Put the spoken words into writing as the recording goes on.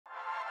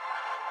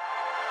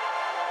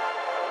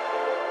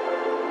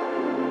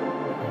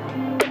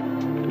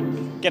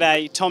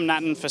G'day, Tom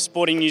Natton for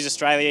Sporting News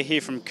Australia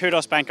here from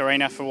Kudos Bank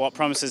Arena for what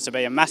promises to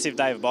be a massive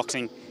day of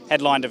boxing,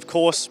 headlined of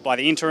course by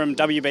the interim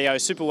WBO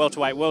Super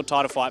Welterweight World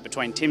title fight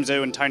between Tim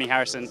Tszyu and Tony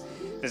Harrison.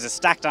 There's a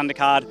stacked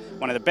undercard,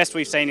 one of the best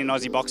we've seen in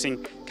Aussie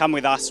boxing. Come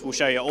with us, we'll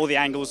show you all the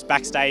angles,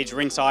 backstage,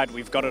 ringside,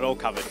 we've got it all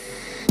covered.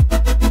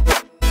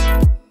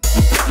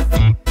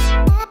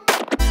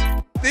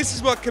 This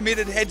is what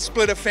committed head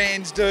splitter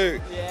fans do.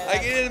 Yeah.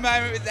 Like in the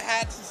moment with the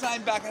hats, the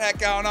same bucket hat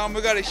going on,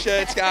 we've got his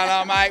shirts going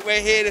on, mate.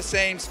 We're here to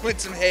see him split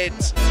some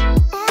heads.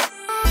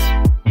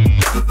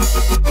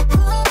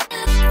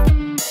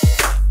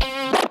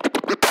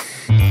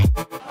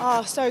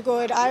 Oh, so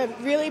good. I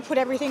really put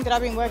everything that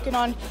I've been working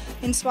on,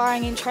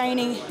 inspiring in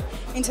training,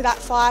 into that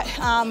fight.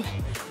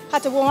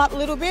 Had to warm up a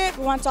little bit,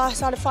 but once I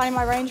started finding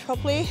my range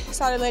properly,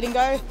 started letting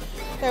go,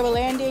 they were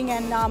landing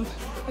and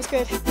it was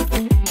good.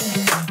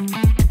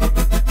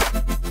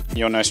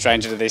 You're no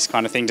stranger to this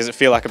kind of thing. Does it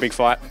feel like a big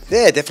fight?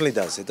 Yeah, it definitely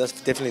does. It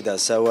definitely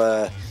does.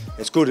 So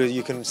it's good.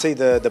 You can see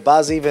the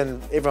buzz.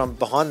 Even everyone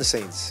behind the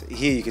scenes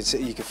here, you can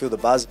feel the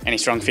buzz. Any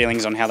strong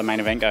feelings on how the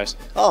main event goes?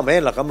 Oh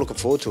man, like I'm looking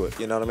forward to it.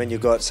 You know what I mean?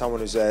 You've got someone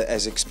who's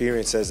as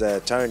experienced as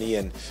Tony,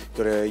 and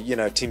got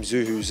Tim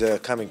Tszyu who's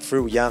coming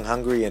through, young,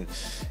 hungry, and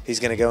he's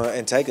going to go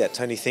and take that.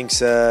 Tony thinks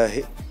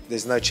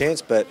there's no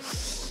chance, but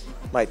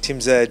mate,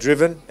 Tim's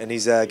driven, and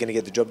he's going to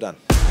get the job done.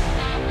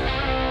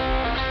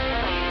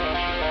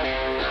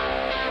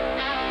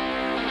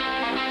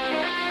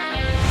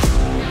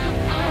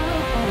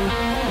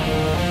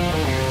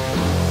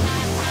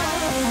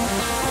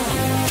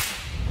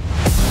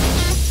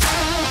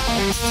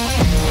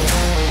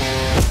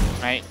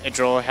 Mate, a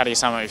draw, how do you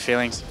sum up your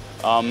feelings?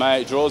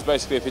 Mate, draw is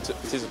basically a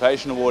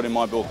participation award in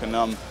my book, and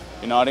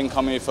I didn't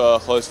come here for a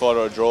close fight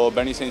or a draw.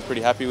 Benny seems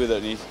pretty happy with it,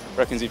 and he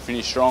reckons he'd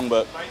finish strong,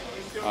 but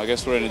I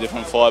guess we're in a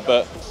different fight.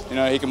 But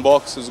he can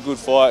box. It was a good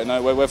fight.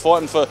 We're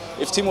fighting for.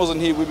 If Tim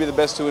wasn't here, we'd be the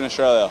best two in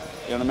Australia.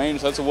 You know what I mean?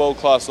 So that's a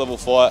world-class level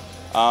fight.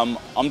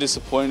 I'm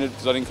disappointed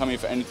because I didn't come here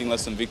for anything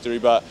less than victory,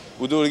 but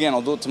we'll do it again.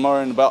 I'll do it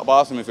tomorrow in the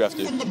bathroom if we have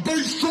to.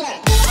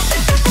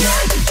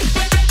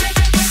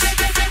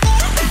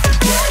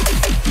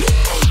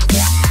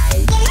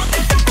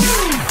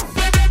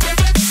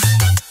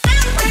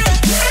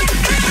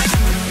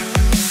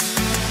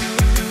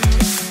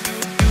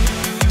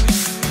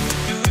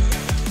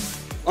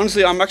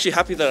 Honestly, I'm actually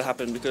happy that it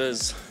happened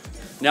because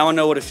now I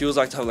know what it feels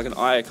like to have like an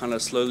eye kind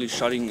of slowly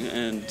shutting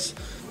and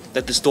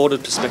that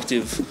distorted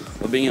perspective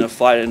of being in a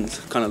fight and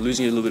kind of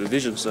losing a little bit of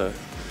vision. So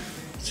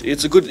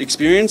it's a good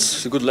experience,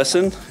 it's a good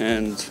lesson,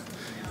 and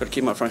I've got to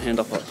keep my front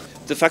hand up.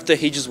 The fact that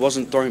he just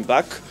wasn't throwing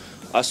back,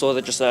 I saw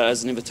that just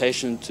as an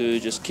invitation to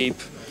just keep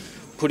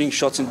putting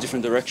shots in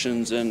different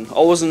directions, and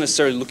I wasn't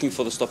necessarily looking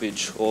for the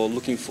stoppage or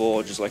looking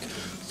for just like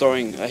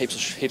throwing a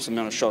heaps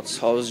amount of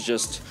shots. I was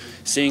just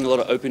seeing a lot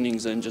of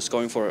openings and just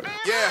going for it.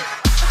 Yeah,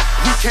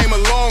 we came a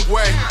long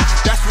way,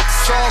 that's what the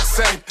song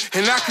say,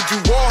 and I could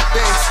do all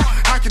things,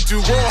 I could do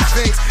all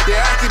things,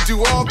 yeah, I could do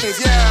all things,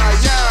 yeah,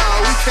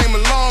 we came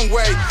a long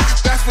way,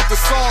 that's what the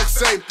song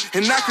say,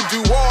 and I could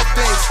do all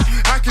things,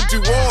 I could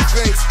do all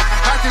things,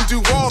 I can do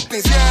all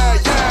things,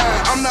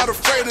 yeah, I'm not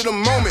afraid of the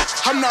moment,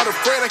 I'm not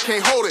afraid I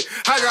can't hold it,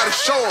 I gotta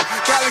show them,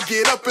 gotta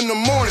get up in the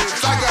morning,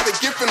 I got a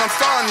gift and I'm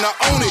starting to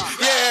own it,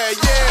 yeah,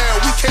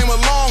 we came a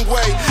long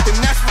way, and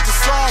that's what the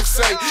song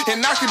say,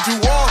 and I can do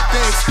all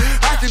things,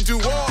 I can do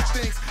all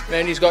things.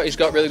 Man, he's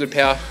got really good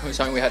power. It was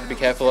something we had to be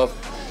careful of.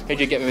 He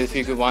did get me with a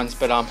few good ones,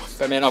 but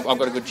man, I've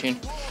got a good chin,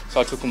 so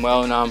I took him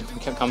well and we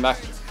kept coming back.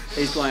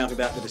 He's blowing up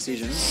about the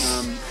decision.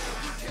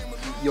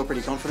 You're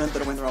pretty confident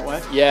that it went the right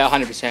way? Yeah,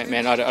 100%,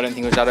 man. I don't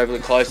think it was that overly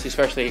close.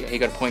 Especially he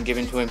got a point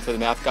given to him for the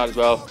mouth guard as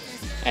well,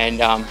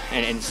 and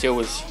still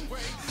was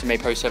to me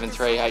probably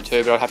 7-3,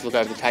 8-2. But I'd have to look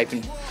over the tape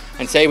and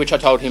see, which I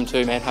told him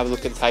too, man. Have a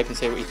look at the tape and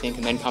see what you think,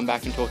 and then come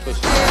back and talk to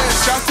us.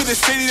 Shout to the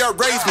city that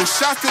raised me,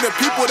 shout to the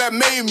people that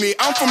made me.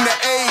 I'm from the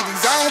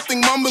 80s, I don't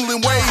think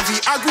mumbling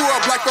wavy. I grew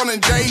up like on a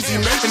Jay-Z,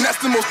 and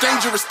that's the most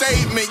dangerous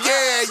statement.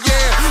 Yeah,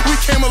 we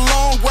came a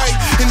long way,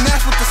 and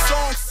that's what the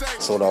song says.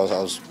 I thought I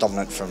was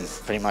dominant from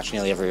pretty much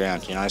nearly every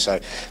round, so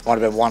it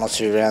might have been 1 or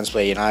 2 rounds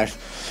where, I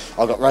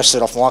got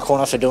roasted off my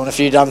corner for doing a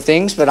few dumb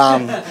things, but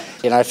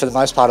for the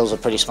most part it was a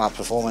pretty smart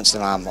performance,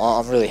 and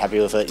I'm really happy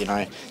with it.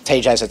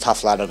 TJ's a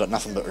tough lad, I've got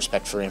nothing but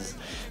respect for him,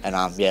 and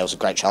it was a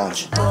great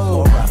challenge.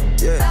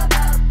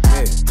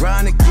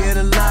 Trying to get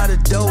a lot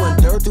of dough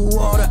and dirt through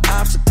all the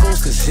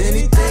obstacles, cause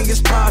anything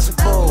is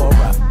possible.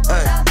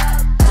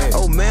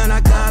 Oh man, I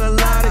got a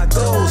lot of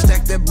goals,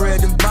 stack that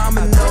bread and buy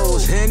my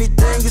nose,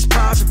 anything is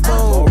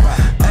possible.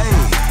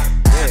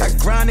 I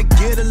grind to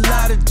get a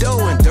lot of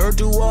dough and dirt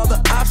through all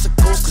the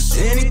obstacles, cause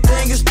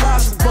anything is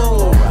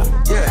possible.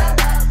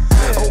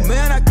 Oh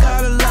man, I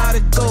got a lot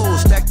of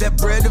goals, stack that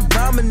bread and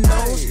buy my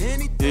nose.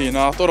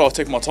 Yeah, I thought I'd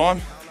take my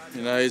time.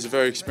 He's a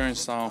very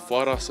experienced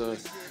fighter, so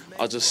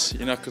I just,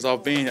 because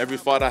I've been, every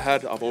fight I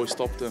had, I've always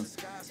stopped him.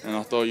 And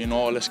I thought,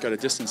 let's go the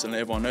distance and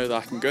let everyone know that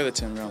I can go the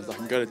 10 rounds, I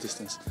can go the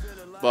distance.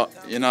 But,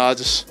 I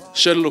just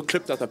showed a little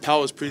clip that the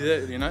power is pretty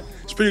there,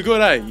 It's pretty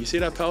good, eh? You see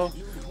that power?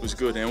 was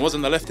good, and it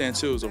wasn't the left hand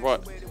too, it was the right.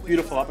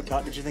 Beautiful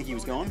uppercut. Did you think he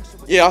was gone?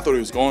 Yeah, I thought he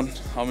was gone.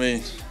 I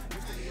mean,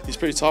 he's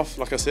pretty tough.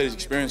 Like I said, he's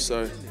experienced,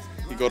 so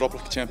he got up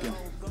like a champion.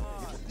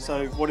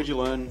 So what did you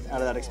learn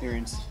out of that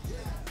experience?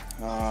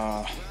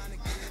 I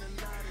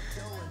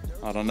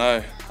don't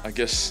know. I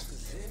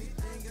guess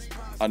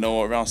I know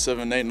what round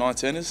 7, 8, 9,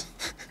 10 is.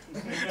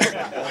 You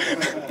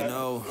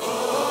know,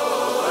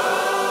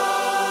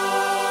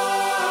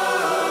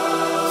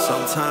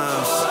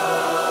 sometimes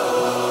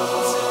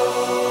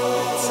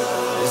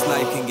this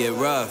life can get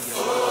rough.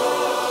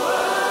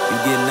 You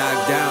get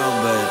knocked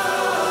down, but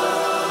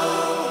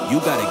you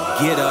gotta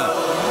get up.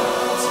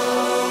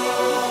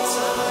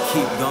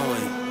 Keep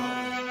going.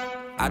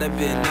 I'd have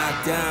been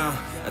knocked down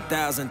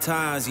 1,000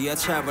 times, yeah, I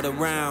traveled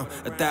around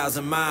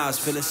 1,000 miles,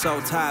 feeling so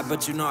tired,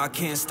 but you know I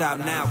can't stop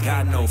now,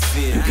 got no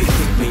fear. You can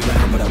kick me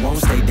round, but I won't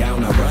stay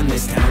down, I run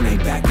this town,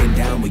 ain't backing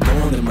down, we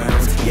going in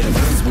rounds, yeah, the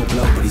winds will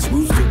blow, but these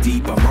roots too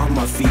deep, I'm on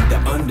my feet, the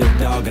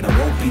underdog, and I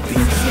won't be beat.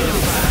 We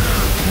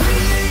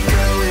ain't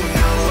going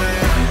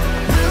nowhere,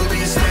 we'll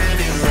be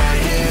standing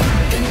right here,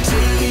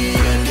 until the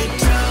end of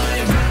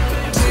time,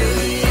 till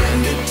the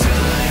end of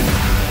time.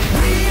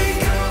 We ain't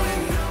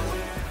going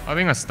nowhere. I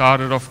think I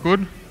started off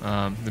good.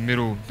 The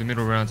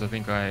middle rounds, I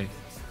think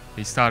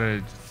he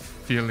started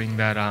feeling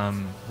that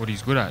what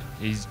he's good at.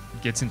 He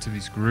gets into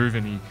this groove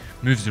and he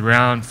moves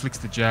around, flicks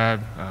the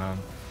jab,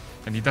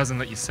 and he doesn't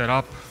let you set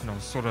up. And I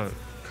was sort of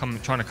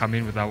trying to come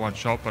in with that one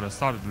shot, but I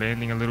started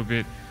landing a little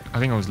bit. I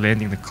think I was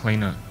landing the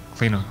cleaner,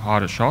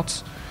 harder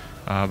shots.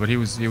 But he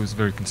was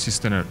very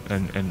consistent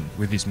and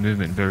with his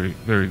movement,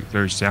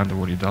 very sound at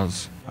what he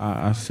does.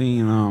 I've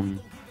seen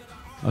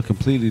a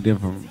completely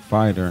different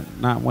fighter.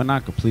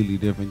 Not completely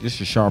different, just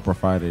a sharper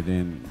fighter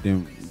than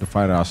the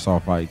fighter I saw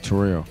fight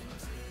Terrell.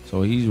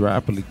 So he's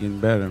rapidly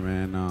getting better,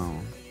 man.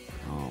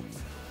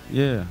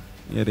 Yeah,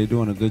 they're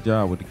doing a good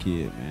job with the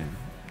kid, man.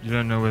 You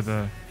don't know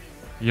whether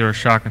you're a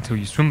shark until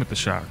you swim with the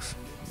sharks.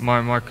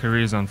 My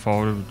career's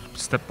unfolded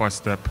step by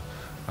step,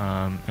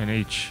 and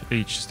each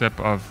step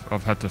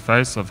I've had to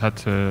face, I've had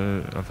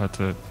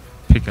to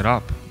pick it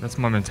up. That's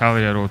my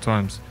mentality at all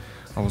times.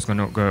 I was going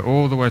to go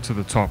all the way to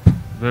the top,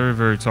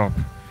 very top,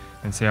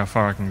 and see how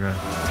far I can go.